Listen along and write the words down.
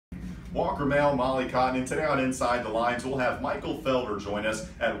Walker Mehl, Molly Cotten, and today on Inside the Lines, we'll have Michael Felder join us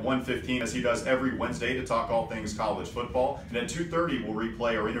at 1:15 as he does every Wednesday to talk all things college football. And at 2:30, we'll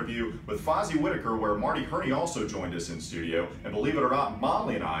replay our interview with Fozzie Whitaker, where Marty Hurney also joined us in studio. And believe it or not,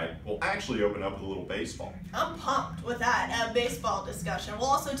 Molly and I will actually open up with a little baseball. I'm pumped with that baseball discussion. We'll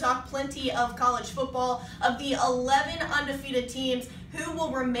also talk plenty of college football, of the 11 undefeated teams who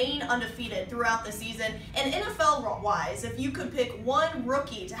will remain undefeated throughout the season. And NFL-wise, if you could pick one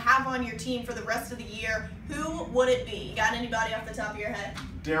rookie to have on your team for the rest of the year, who would it be? You got anybody off the top of your head?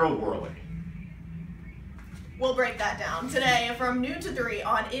 Daryl Worley. We'll break that down today from noon to 3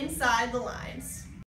 on Inside the Lines.